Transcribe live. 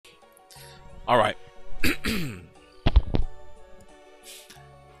Alright.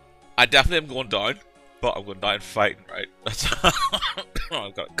 I definitely am going down, but I'm going down fighting, right? That's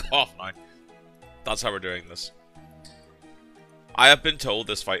I've got a cough now. That's how we're doing this. I have been told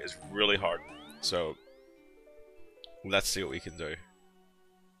this fight is really hard, so let's see what we can do.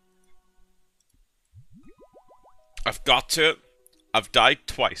 I've got to it. I've died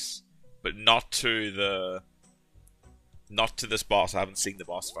twice, but not to this boss. I haven't seen the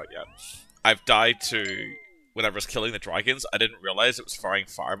boss fight yet. I've died to whenever I was killing the dragons. I didn't realize it was firing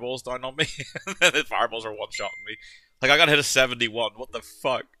fireballs down on me. The fireballs are one-shotting me. Like, I got hit a 71. What the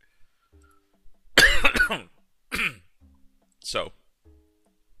fuck? So,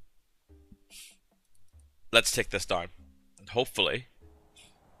 let's take this down. And hopefully,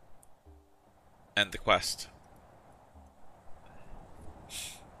 end the quest.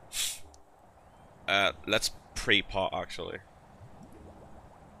 Let's pre-pot, actually.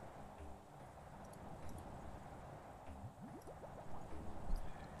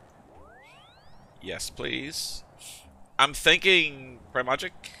 Yes, please. I'm thinking Prime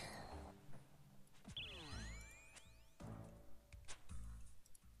Magic.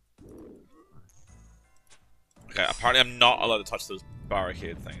 Okay, apparently I'm not allowed to touch those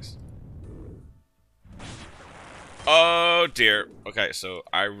barricade things. Oh dear. Okay, so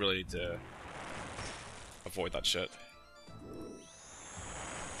I really need to avoid that shit.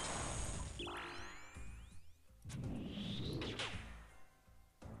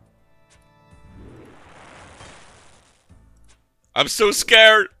 I'm so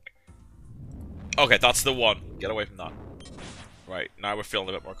scared! Okay, that's the one. Get away from that. Right, now we're feeling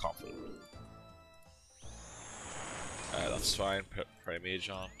a bit more confident. That's fine. Put Prey Mage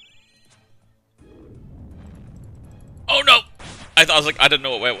on. Oh no! I was like, I didn't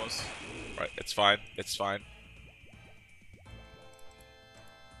know what way it was. Right, it's fine. It's fine.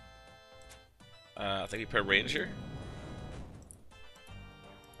 I think we put Ranger.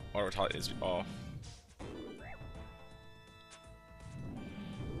 Or Retaliate is off.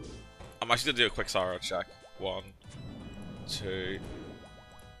 I'm actually gonna do a quick Sorrow check. 1, 2,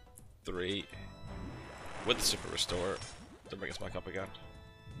 3. With the Super Restore to bring us back up again.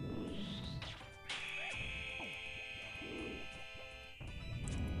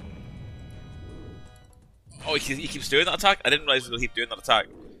 Oh, he keeps doing that attack? I didn't realize he'll keep doing that attack.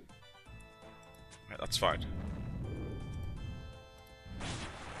 Right, that's fine.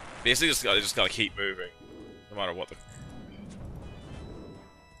 Basically, just gotta keep moving, no matter what.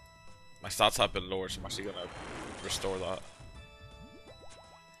 My stats have been lowered, so I'm actually gonna restore that.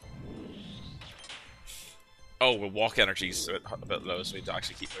 Oh, well, walk energy's a bit low, so we need to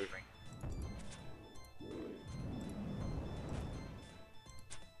actually keep moving.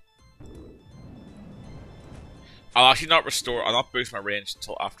 I'll actually not restore. I'll not boost my range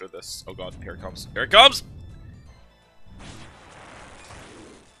until after this. Oh god, here it comes. Here it comes!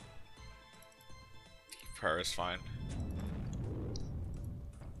 Prayer is fine.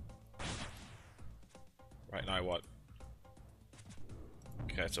 Right, now what?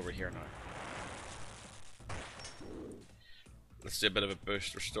 Okay, it's over here now. Let's do a bit of a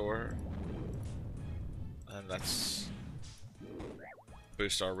boost restore. And let's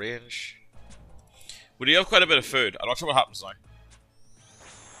boost our range. We do have quite a bit of food. I'm not sure what happens now.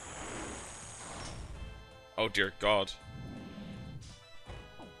 Oh dear god.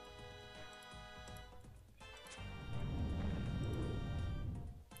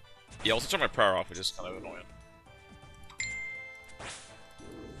 Yeah, I'll turn my prayer off, which is kind of annoying.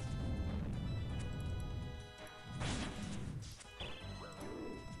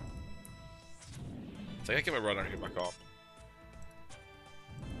 I think I get my run energy back on.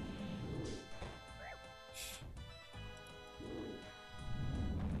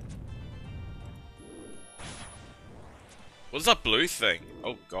 What is that blue thing?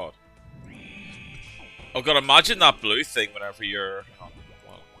 Oh god. Oh god, imagine that blue thing whenever you're...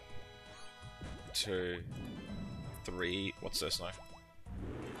 1, 2, 3... What's this now?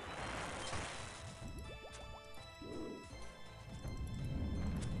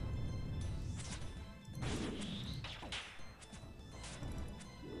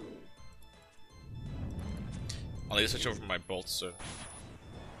 I'll need to switch over from my bolts, so...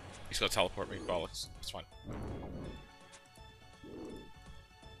 He's gonna teleport me. Bollocks. It's fine.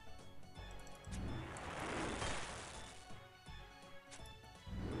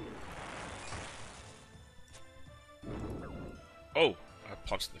 Oh! I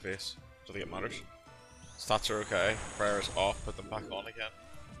punched in the face. Don't think it matters. Stats are okay. Prayer is off. Put them back on again.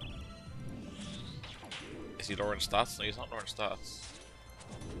 Is he lowering stats? No, he's not lowering stats.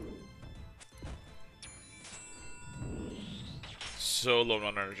 So low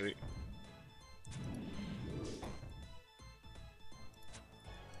on energy.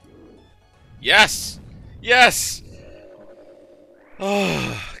 Yes! Yes!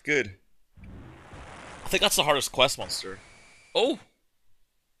 Oh, good. I think that's the hardest quest monster. Oh!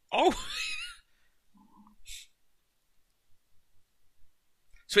 Oh!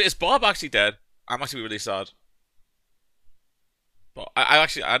 So wait, is Bob actually dead? I'm actually really sad. But I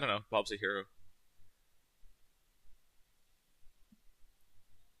don't know. Bob's a hero.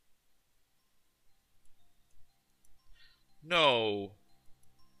 No.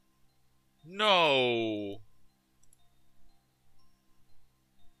 No.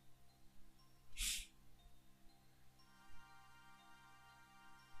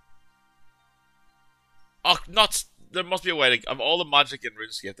 Oh, not. There must be a way to. Of all the magic in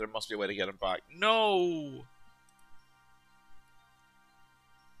RuneScape, there must be a way to get him back. No!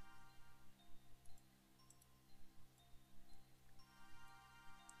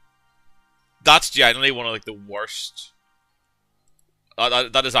 That's genuinely one of like the worst.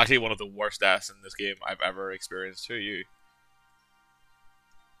 That is actually one of the worst deaths in this game I've ever experienced. Who are you?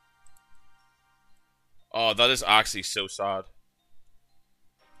 Oh, that is actually so sad.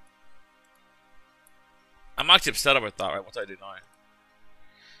 I'm actually upset about that. Right, what do I do now?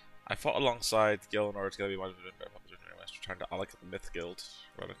 I fought alongside Gil in order to get me one return to Alec at the Myth Guild.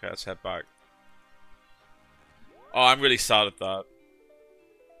 Right, okay, let's head back. Oh, I'm really sad at that.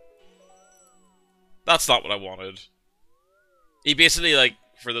 That's not what I wanted. He basically, like,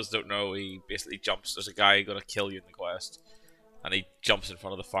 for those who don't know, he basically jumps. There's a guy gonna kill you in the quest, and he jumps in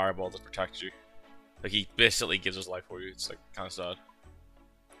front of the fireball to protect you. Like, he basically gives his life for you. It's, like, kind of sad.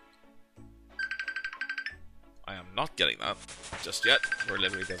 I am not getting that just yet. We're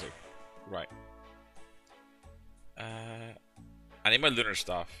literally busy. Right. I need my lunar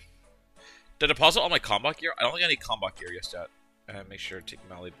staff. The deposit all my combat gear? I don't think I need combat gear just yet. Make sure to take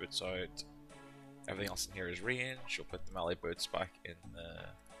melee boots out. Everything else in here is range. We'll put the melee boots back in the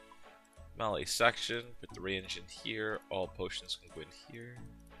melee section. Put the range in here. All potions can go in here.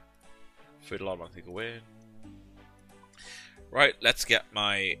 Food automatically go in. Right, let's get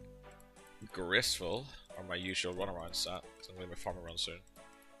my graceful, or my usual runaround set, because I'm going to be farming run soon.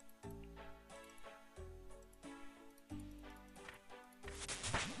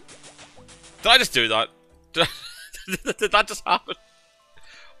 Did I just do that? Did that just happen?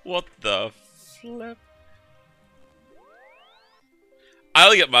 What the flip? I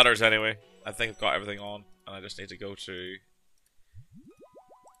don't think it matters anyway. I think I've got everything on, and I just need to go to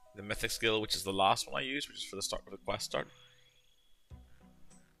the mythic skill, which is the last one I use, which is for the start of the quest start.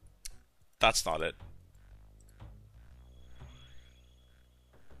 That's not it.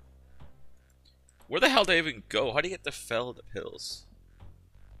 Where the hell did I even go? How do you get the Fell the Pills?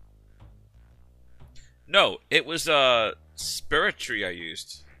 No, it was Spirit Tree I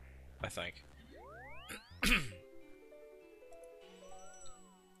used, I think.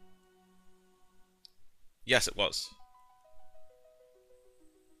 Yes, it was.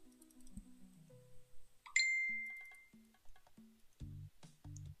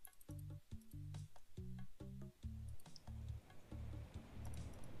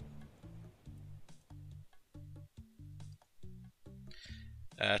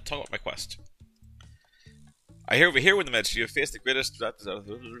 Talk about my quest. I hear over here with the meds, you have faced the greatest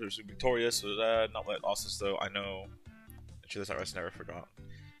victorious, not let losses though, I know. Ensure this artist never forgot.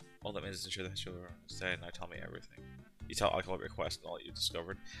 All that means is ensure the history of the say, now tell me everything. You tell alcohol your quest and all that you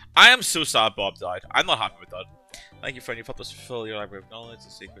discovered. I am so sad Bob died. I'm not happy with that. Thank you, friend. You've helped us fulfill your library of knowledge,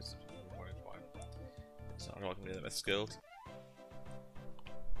 the secrets of the morning twine. It's not welcome to the Myth Guild.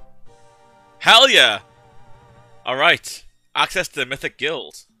 Hell yeah! Alright. Access to the Mythic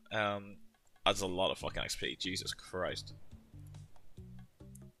Guild. That's a lot of fucking XP. Jesus Christ.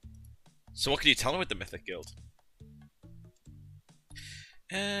 So what can you tell me about the Mythic Guild?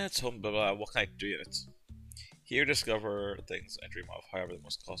 It's home, blah blah. What can I do in it? Here discover things I dream of. However, they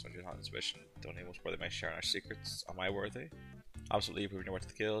must cost me to this mission. Don't need much where they may share our secrets. Am I worthy? Absolutely. Proving your worth to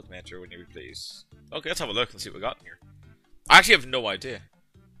the guild. May enter when you please. Okay, let's have a look and see what we got in here. I actually have no idea.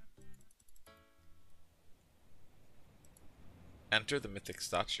 Enter the mythic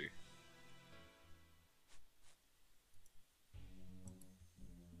statue.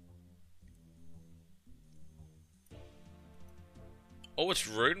 Oh, it's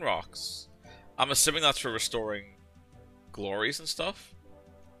rune rocks. I'm assuming that's for restoring glories and stuff.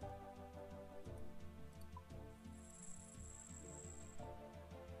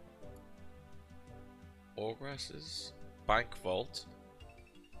 Ogresses. Bank vault.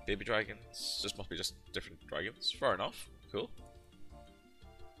 Baby dragons. This must be just different dragons. Fair enough. Cool.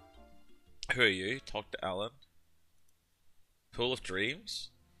 Who are you? Talk to Ellen. Pool of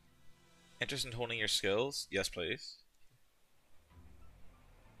Dreams? Interested in honing your skills? Yes, please.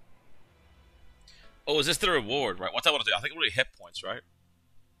 Oh, is this the reward? Right, what I want to do? I think I'm really hit points, right?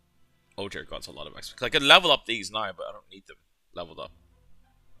 Oh dear god, it's a lot of XP. I could level up these now, but I don't need them leveled up.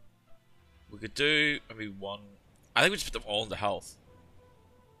 We could do maybe one. I think we just put them all into health.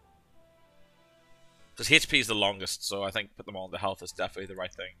 Because HP is the longest, so I think put them all into health is definitely the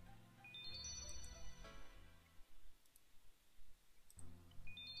right thing.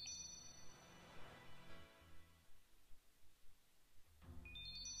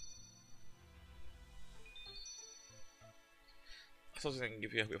 I thought I can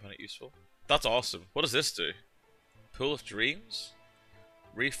give you a find it useful. That's awesome. What does this do? Pool of Dreams?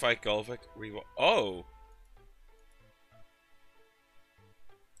 Refight Galvek. Oh!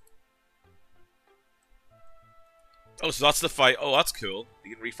 Oh, so that's the fight. Oh, that's cool.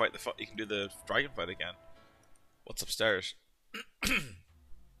 You can refight the fight. You can do the dragon fight again. What's upstairs?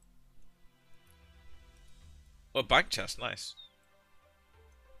 Oh, bank chest. Nice.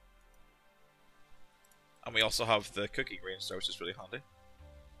 And we also have the cookie range there, which is really handy.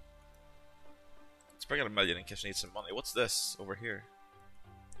 Let's bring out 1,000,000 in case we need some money. What's this over here?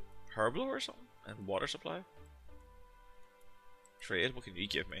 Herbal or something? And water supply? Trade? What can you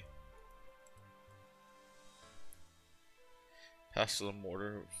give me? Pestle and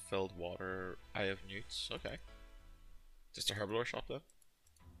mortar, filled water, eye of newts. Okay. Just a herbalore shop then?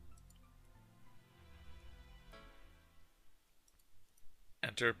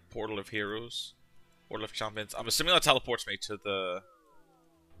 Enter Portal of Heroes. Portal of Champions. I'm assuming that teleports me to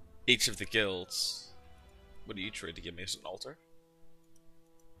each of the guilds. What do you trade to give me as an altar?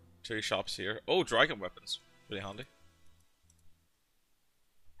 2 shops here. Oh, dragon weapons. Really handy.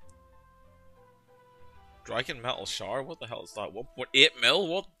 Dragon metal shard? What the hell is that? 1.8 mil?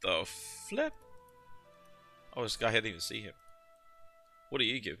 What the flip? Oh, this guy, I didn't even see him. What do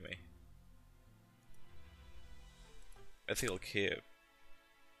you give me? Mythical cave.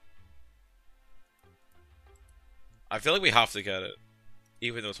 I feel like we have to get it.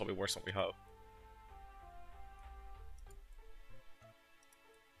 Even though it's probably worse than we have.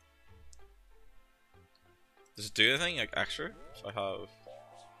 Does it do anything like extra? So I have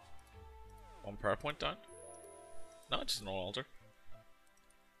 1 power point down. No, it's just an old altar.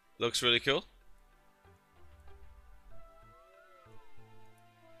 Looks really cool.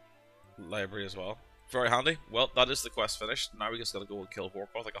 Library as well. Very handy. Well, that is the quest finished. Now we just gotta go and kill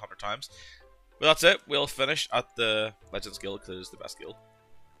Vorkoth like 100 times. But that's it. We'll finish at the Legends Guild because it is the best guild.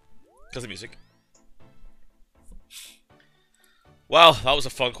 Because of music. Well, that was a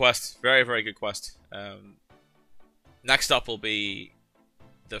fun quest. Very, very good quest. Next up will be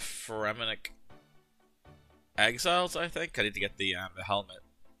the Fremennik Exiles, I think. I need to get the helmet.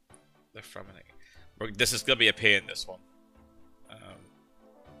 The Fremennik. This is going to be a pain, this one.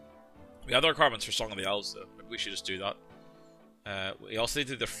 We have the requirements for Song of the Elves, though. Maybe we should just do that. We also need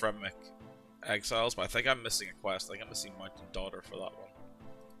to do the Fremennik Exiles, but I think I'm missing a quest. I think I'm missing Mountain Daughter for that one.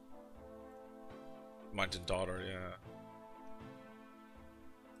 Mountain Daughter, yeah.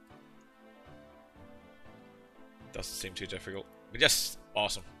 Doesn't seem too difficult. But yes,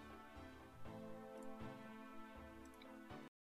 awesome.